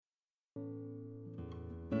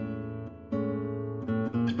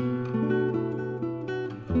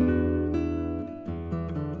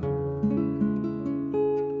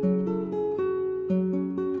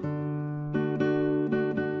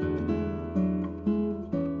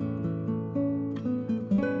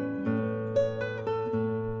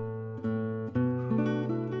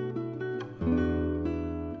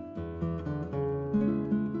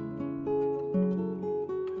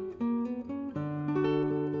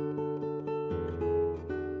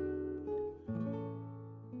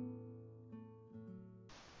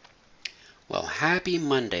Happy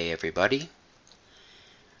Monday, everybody.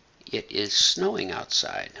 It is snowing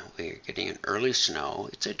outside. We're getting an early snow.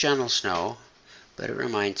 It's a gentle snow, but it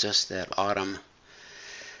reminds us that autumn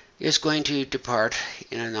is going to depart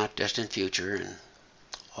in a not distant future, and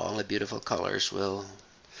all the beautiful colors will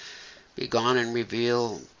be gone and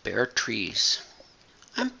reveal bare trees.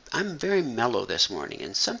 I'm very mellow this morning,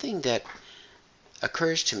 and something that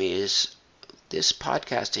occurs to me is this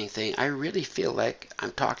podcasting thing. I really feel like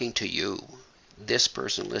I'm talking to you, this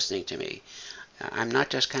person listening to me. I'm not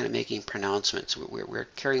just kind of making pronouncements. We're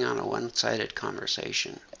carrying on a one-sided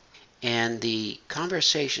conversation. And the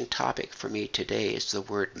conversation topic for me today is the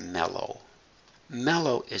word mellow.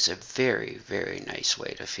 Mellow is a very, very nice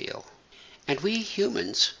way to feel. And we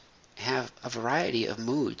humans have a variety of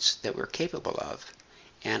moods that we're capable of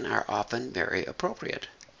and are often very appropriate.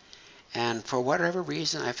 And for whatever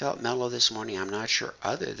reason I felt mellow this morning, I'm not sure,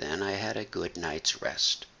 other than I had a good night's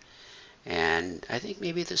rest. And I think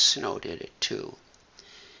maybe the snow did it too.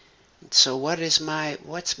 So what's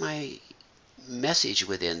my message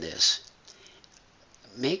within this?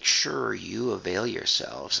 Make sure you avail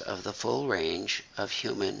yourselves of the full range of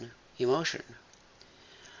human emotion.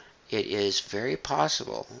 It is very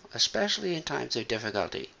possible, especially in times of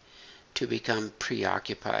difficulty, to become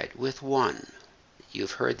preoccupied with one.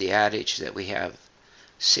 You've heard the adage that we have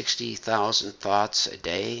 60,000 thoughts a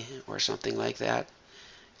day or something like that,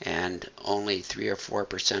 and only 3 or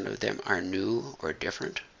 4% of them are new or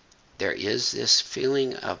different. There is this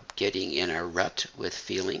feeling of getting in a rut with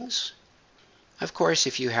feelings. Of course,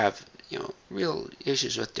 if you have, real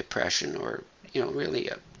issues with depression or, really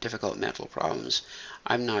difficult mental problems,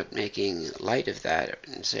 I'm not making light of that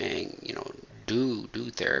and saying, do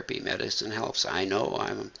therapy. Medicine helps. I know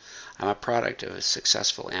I'm a product of a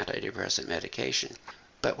successful antidepressant medication.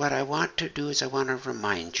 But what I want to do is I want to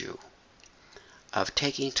remind you of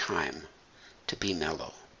taking time to be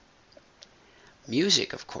mellow.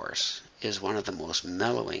 Music, of course, is one of the most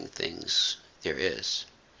mellowing things there is.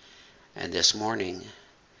 And this morning,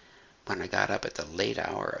 when I got up at the late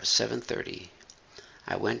hour of 7:30,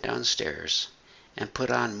 I went downstairs and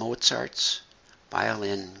put on Mozart's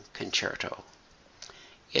Violin Concerto.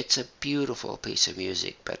 It's a beautiful piece of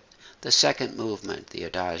music, but the second movement, the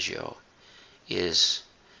Adagio, is,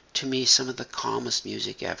 to me, some of the calmest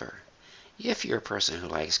music ever. If you're a person who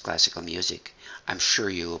likes classical music, I'm sure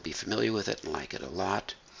you will be familiar with it and like it a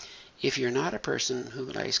lot. If you're not a person who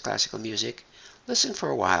likes classical music, listen for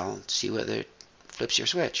a while and see whether it flips your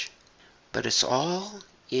switch. But it's all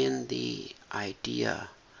in the idea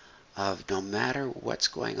of no matter what's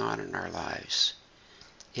going on in our lives,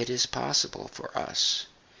 it is possible for us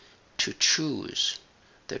to choose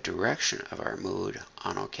the direction of our mood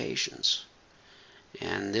on occasions.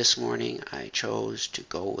 And this morning I chose to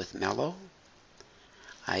go with mellow.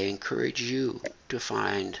 I encourage you to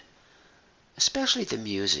find especially the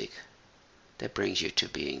music that brings you to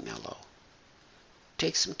being mellow.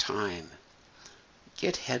 Take some time.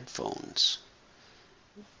 Get headphones.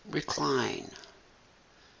 Recline.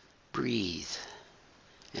 Breathe.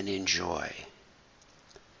 And enjoy.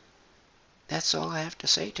 That's all I have to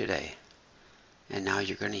say today. And now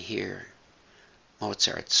you're going to hear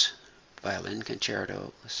Mozart's Violin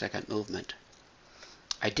Concerto, second movement.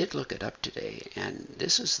 I did look it up today, and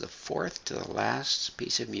this is the fourth to the last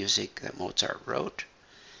piece of music that Mozart wrote,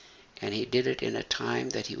 and he did it in a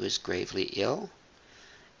time that he was gravely ill,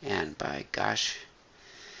 and by gosh,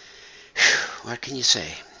 what can you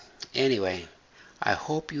say? Anyway, I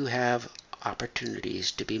hope you have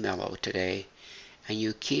opportunities to be mellow today, and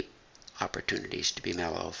you keep opportunities to be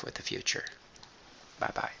mellow for the future.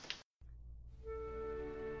 Bye-bye.